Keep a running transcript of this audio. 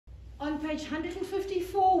On page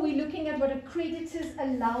 154, we're looking at what a creditor's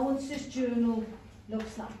allowances journal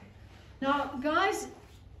looks like. Now, guys,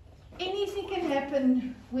 anything can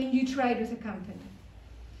happen when you trade with a company.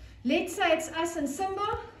 Let's say it's us and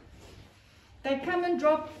Simba. They come and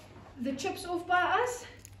drop the chips off by us.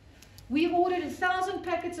 We ordered 1,000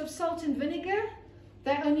 packets of salt and vinegar.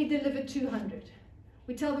 They only delivered 200.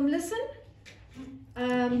 We tell them, listen.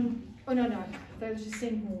 Oh, no, they'll just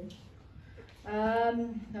send more.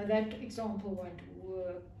 No, that example won't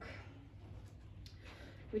work.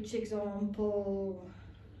 Which example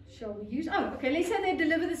shall we use? Oh, okay, let's say they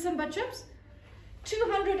deliver the Simba chips.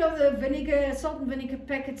 200 of the salt and vinegar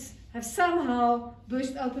packets have somehow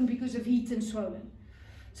burst open because of heat and swollen.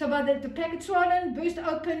 So by the packet swollen, burst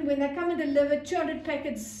open, when they come and deliver, 200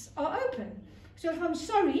 packets are open. So if I'm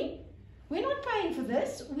sorry, we're not paying for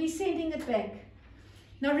this, we're sending it back.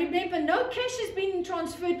 Now remember, no cash has been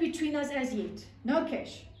transferred between us as yet. No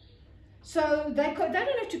cash. So they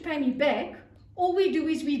don't have to pay me back. All we do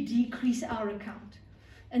is we decrease our account.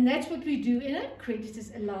 And that's what we do in a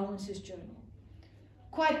creditor's allowances journal.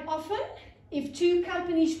 Quite often, if two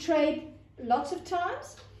companies trade lots of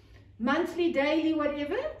times, monthly, daily,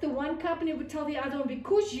 whatever, the one company would tell the other one,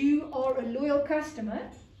 because you are a loyal customer,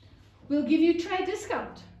 we'll give you trade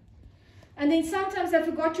discount. And then sometimes they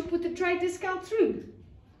forgot to put the trade discount through.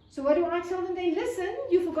 So what do I tell them then? Listen,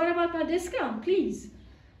 you forgot about my discount, please.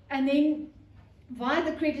 And then via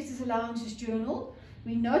the creditor's allowances journal,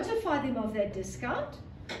 we notify them of that discount,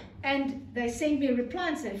 and they send me a reply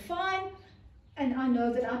and say, fine, and I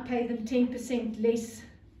know that I pay them 10% less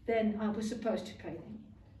than I was supposed to pay them.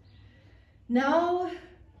 Now,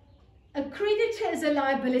 a creditor is a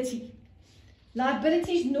liability.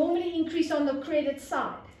 Liabilities normally increase on the credit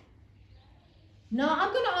side. Now,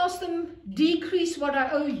 I'm going to ask them, decrease what I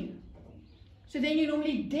owe you. So then you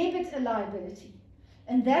normally debit a liability.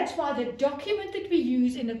 And that's why the document that we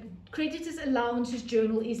use in a creditor's allowances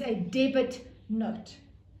journal is a debit note.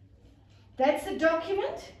 That's the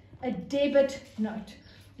document, a debit note.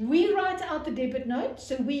 We write out the debit note,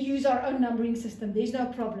 so we use our own numbering system. There's no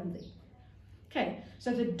problem there. Okay,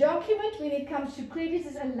 so the document when it comes to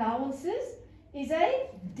creditors' allowances is a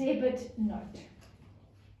debit note.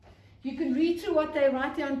 You can read through what they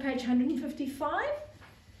write there on page 155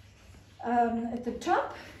 at the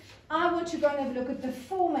top. I want to go and have a look at the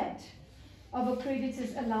format of a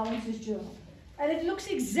creditor's allowances journal. And it looks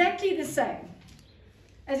exactly the same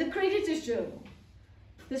as a creditor's journal.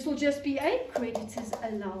 This will just be a creditor's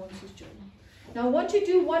allowances journal. Now I want to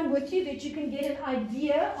do one with you that you can get an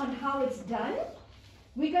idea on how it's done.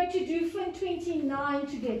 We're going to do Fin 29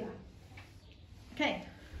 together. Okay,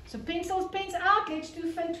 so pencils, pens out. Let's do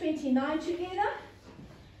Fin 29 together.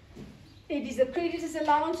 It is the Creditors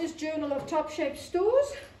Allowances Journal of Top Shape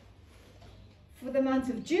Stores for the month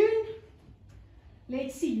of June.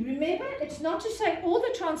 Let's see. Remember, it's not to say all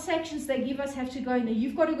the transactions they give us have to go in there.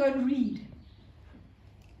 You've got to go and read.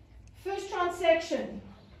 First transaction.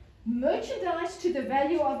 Merchandise to the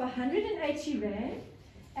value of 180 Rand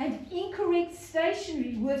and incorrect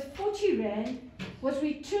stationery worth 40 Rand was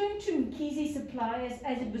returned to Mkhize suppliers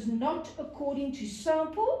as it was not according to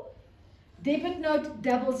sample. Debit note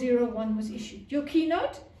 001 was issued. Your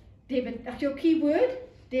keyword, debit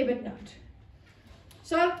note.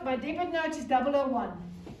 So my debit note is 001.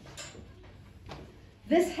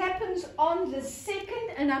 This happens on the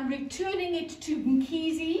 2nd and I'm returning it to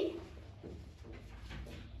Mkhize.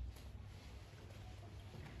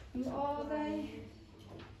 Who are they?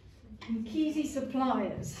 Mkhize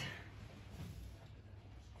suppliers.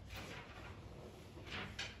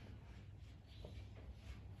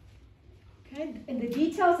 Okay, and the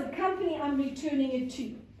details, the company I'm returning it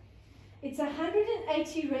to. It's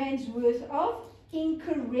 180 Rands worth of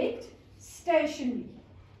incorrect stationery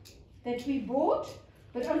that we bought,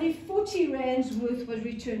 but only 40 Rands worth was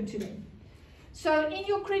returned to them. So in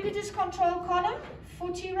your creditors control column,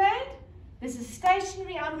 40 Rand. This is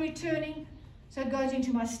stationery I'm returning, so it goes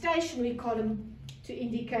into my stationery column to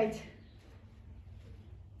indicate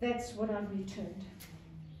that's what I've returned.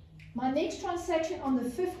 My next transaction on the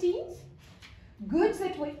 15th, goods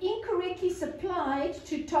that were incorrectly supplied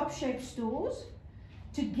to Top Shape stores,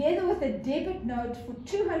 together with a debit note for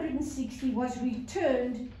 260 was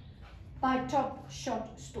returned by Top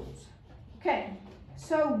Shot stores. Okay,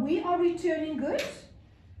 so we are returning goods.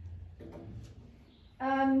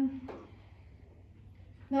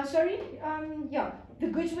 The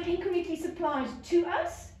goods were incorrectly supplied to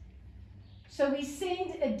us. So we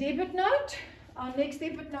send a debit note. Our next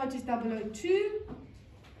debit note is 002.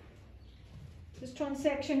 This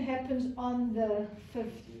transaction happens on the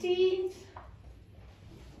 15th.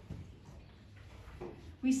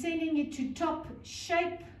 We're sending it to Top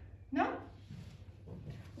Shape, no?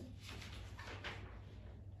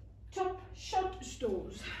 Top Shot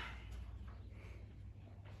Stores.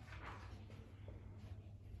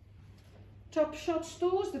 Top Shot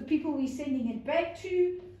Stores, the people we're sending it back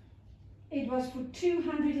to, it was for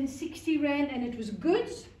 260 Rand and it was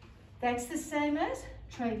goods. That's the same as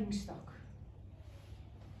trading stock.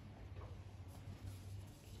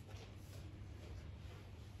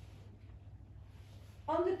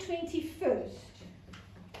 On the 21st,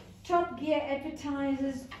 Top Gear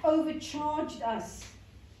Advertisers overcharged us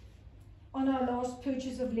on our last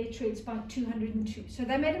purchase of letterheads by 202. So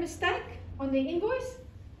they made a mistake on their invoice.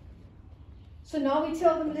 So now we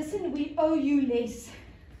tell them, listen, we owe you less.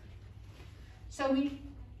 So we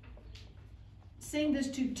send this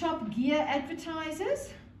to Top Gear Advertisers.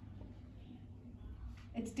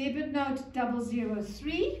 It's debit note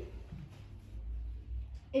 003.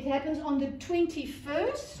 It happens on the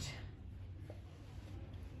 21st.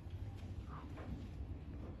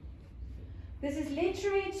 This is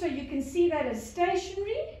letterhead, so you can see that as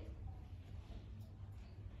stationery.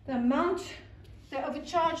 The amount, they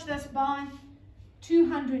overcharged us by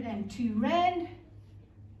 202 Rand,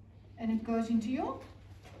 and it goes into your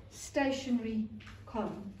stationery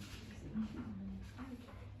column.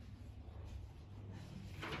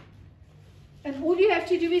 And all you have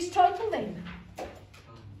to do is total them.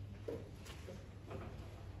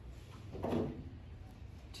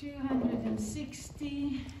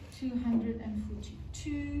 $260,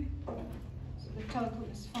 242, so the total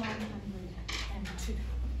is 502.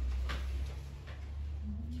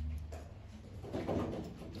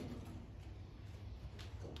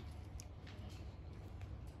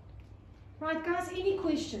 Right guys, any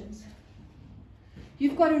questions?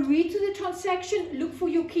 You've got to read through the transaction, look for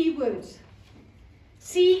your keywords.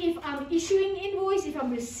 See if I'm issuing invoice, if I'm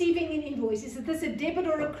receiving an invoice. Is this a debit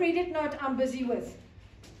or a credit note I'm busy with?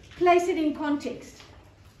 Place it in context.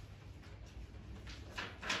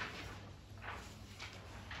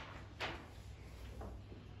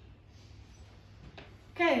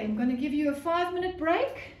 Okay, I'm going to give you a 5-minute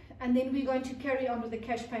break and then we're going to carry on with the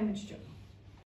cash payments job.